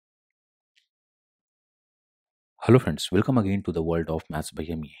Hello friends, welcome again to the world of Maths by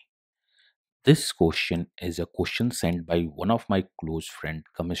Amiya. This question is a question sent by one of my close friend,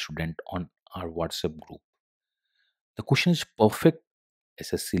 come student on our WhatsApp group. The question is perfect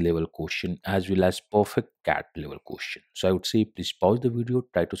SSC level question as well as perfect CAT level question. So I would say please pause the video,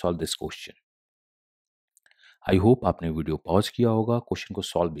 try to solve this question. I hope आपने video pause किया होगा, question को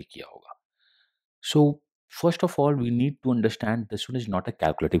solve भी किया होगा. So first of all we need to understand this one is not a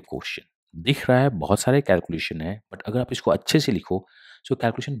calculative question. दिख रहा है बहुत सारे कैलकुलेशन है बट अगर आप इसको अच्छे से लिखो तो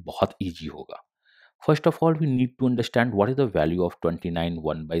कैलकुलेशन बहुत ईजी होगा. First of all, we need to understand what is the value of 29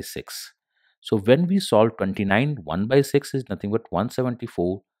 1 by 6. So when we solve 29 1 by 6 is nothing but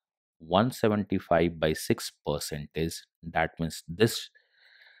 174 175 by 6 percentage. That means this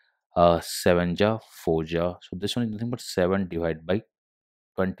 7 ja 4 ja. So this one is nothing but 7 divided by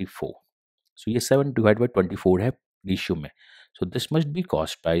 24. So ये 7 divided by 24 है ratio में. So this must be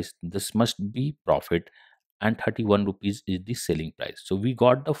cost price, this must be profit, and 31 rupees is the selling price. So we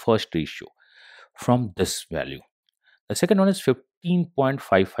got the first ratio from this value. The second one is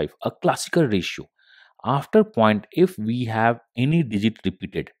 15.55, a classical ratio. After point, if we have any digit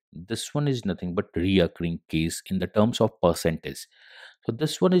repeated, this one is nothing but reoccurring case in the terms of percentage. So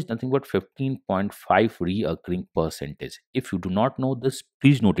this one is nothing but 15.5 reoccurring percentage. If you do not know this,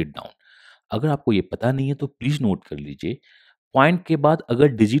 please note it down. अगर आपको ये पता नहीं है तो please note कर लीजिए. Point के बाद अगर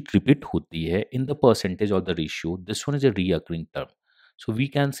डिजिट रिपीट होती है in the percentage or the ratio, this one is a reoccurring term. So we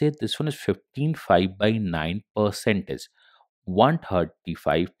can say this one is 15.5 by 9 percentage.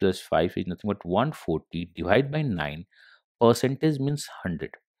 135 plus 5 is nothing but 140 divided by 9. Percentage means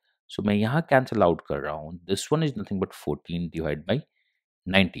 100. So मैं यहाँ cancel out कर रहा हूँ. This one is nothing but 14 divided by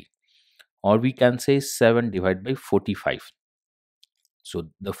 90. Or we can say 7 divided by 45. So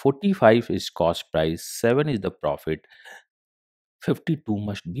the 45 is cost price, 7 is the profit, 52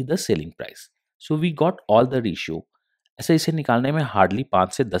 must be the selling price. So we got all the ratio. ऐसे इसे निकालने में hardly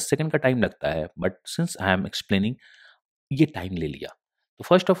 5 से 10 second का time लगता है but since I am explaining ये time ले लिया. तो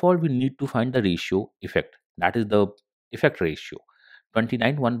first of all we need to find the ratio effect, that is the effect ratio.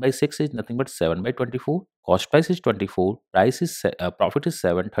 29 1 by 6 is nothing but 7 by 24. Cost price is 24. Profit is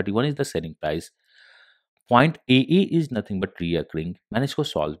 7. 31 is the selling price. Point AA is nothing but reoccurring. मैंने इसको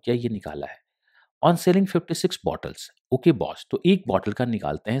solve किया, ये निकाला है. On selling 56 bottles. Okay boss, तो एक bottle का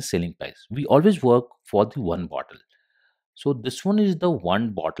निकालते हैं selling price. We always work for the one bottle. So this one is the one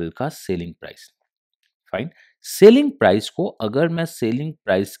bottle का selling price. Fine. Selling price को अगर मैं सेलिंग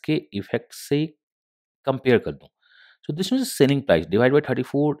प्राइस के इफेक्ट से कंपेयर कर दूं, so this is selling price divide by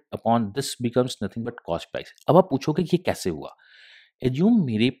 34 upon this becomes nothing but cost price. अब आप पूछोगे ये कैसे हुआ. एज्यूम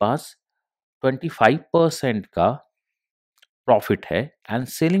मेरे पास 25% का प्रॉफिट है एंड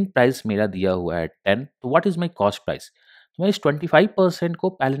सेलिंग प्राइस मेरा दिया हुआ है 10. तो what is my cost price. तो मैं इस 25% को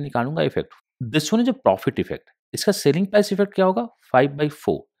पहले निकालूंगा effect. This one is a profit effect. इसका सेलिंग प्राइस इफेक्ट क्या होगा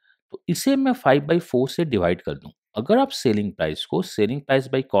 5/4. तो इसे मैं 5/4 से डिवाइड कर दूं. अगर आप सेलिंग प्राइस को selling price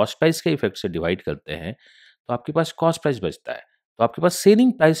by cost price के इफेक्ट से डिवाइड करते हैं तो आपके पास कॉस्ट प्राइस बचता है. तो आपके पास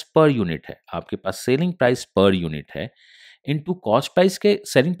सेलिंग प्राइस पर यूनिट है, आपके पास सेलिंग प्राइस पर यूनिट है इनटू कॉस्ट प्राइस के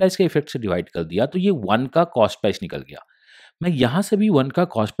सेलिंग प्राइस के इफेक्ट से डिवाइड कर दिया तो ये 1 का कॉस्ट प्राइस निकल गया. मैं यहां से भी 1 का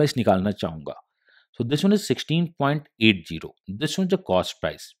कॉस्ट प्राइस निकालना चाहूंगा. So this one is 16.80. This one is a cost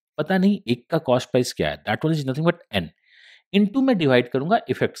price. पता नहीं एक का कॉस्ट प्राइस क्या है, that one is nothing but n. Into में डिवाइड करूंगा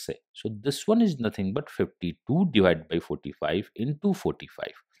इफेक्ट से. So this one is nothing but 52 divide by 45 into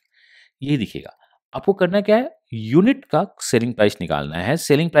 45. ये दिखेगा. आपको करना क्या है, यूनिट का सेलिंग प्राइस निकालना है,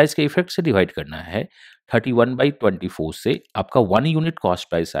 सेलिंग प्राइस के इफेक्ट से डिवाइड करना है. 31/24 से आपका 1 यूनिट कॉस्ट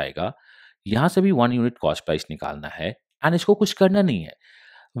प्राइस आएगा. यहां से भी 1 यूनिट कॉस्ट प्राइस निकालना है एंड इसको कुछ करना नहीं है.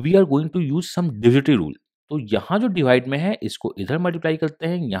 We are going to use some डिविजिटिव rule. तो यहाँ जो डिवाइड में है इसको इधर मल्टीप्लाई करते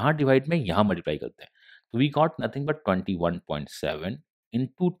हैं, यहाँ डिवाइड में यहाँ मल्टीप्लाई करते हैं. तो we got nothing but 21.7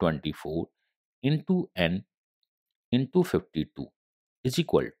 into 24 into n into 52 is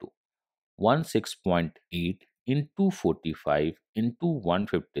equal to 16.8 into 45 into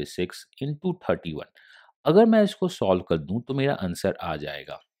 156 into 31. अगर मैं इसको सॉल्व कर दूं तो मेरा आंसर आ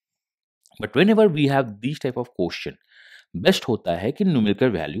जाएगा. But when ever we have this type of question best होता है कि न्यूमेरिकल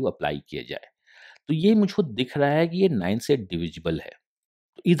वैल्यू अप्लाई किया जाए. तो ये मुझको दिख रहा है कि ये 9 से डिविजिबल है,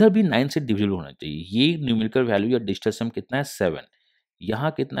 तो इधर भी 9 से डिविजिबल होना चाहिए. ये न्यूमेरिकल वैल्यू या डिजिटल सम कितना है 7,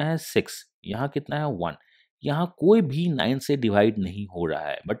 यहाँ कितना है 6, यहाँ कितना है 1. यहाँ कोई भी 9 से डिवाइड नहीं हो रहा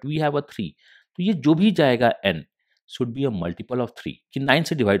है बट वी हैव अ 3. तो ये जो भी जाएगा n should be a multiple of 3 कि 9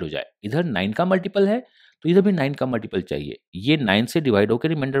 से डिवाइड हो जाए. इधर 9 का मल्टीपल है तो इधर भी 9 का मल्टीपल चाहिए. ये 9 से डिवाइड होकर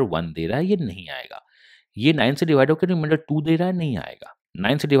रिमाइंडर 1 दे रहा है, ये नहीं आएगा. ये 9 से डिवाइड होकर रिमाइंडर 2 दे रहा है, नहीं आएगा.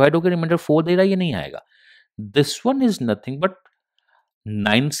 9 से डिवाइड होकर रिमाइंडर 4 दे रहा है, ये नहीं आएगा. This one is nothing but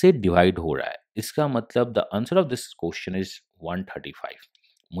 9 से डिवाइड हो रहा है. इसका मतलब the answer of this question is 135।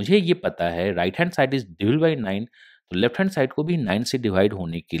 मुझे ये पता है right hand side is divide by 9, तो लेफ्ट हैंड साइड को भी 9 से डिवाइड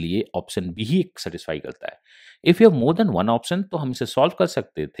होने के लिए ऑप्शन बी ही सेटिस्फाई करता है। If you have more than one option तो हम इसे सॉल्व कर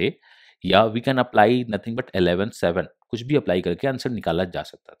सकते थे, या we can apply nothing but 11 7, कुछ भी अप्लाई करके आंसर निकाला जा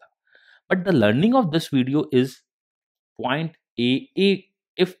सकता था। But the learning of this video is point A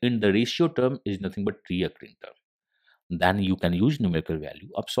if in the ratio term is nothing but reoccurring term, then you can use numerical value,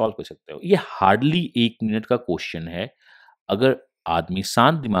 आप solve कर सकते हो। ये हार्डली 1 मिनट का क्वेश्चन है, अगर आदमी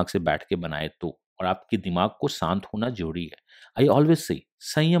शांत दिमाग से बैठ के बनाए तो, और आपके दिमाग को शांत होना जरूरी है। आई ऑलवेज से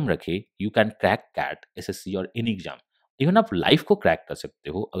संयम रखे, you can crack cat, SSC और एनी एग्जाम, इवन आप लाइफ को क्रैक कर सकते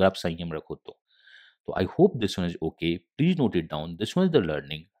हो अगर आप संयम रखो तो I hope this one is okay, please note it down, this one is the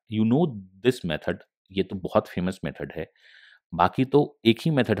learning, you know this method, ये तो बहुत फेमस मेथड है। बाकी तो एक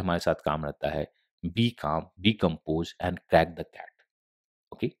ही मेथड हमारे साथ काम रहता है, बी काम, B compose and crack the cat.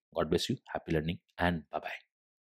 Okay, God bless you, happy learning and bye bye.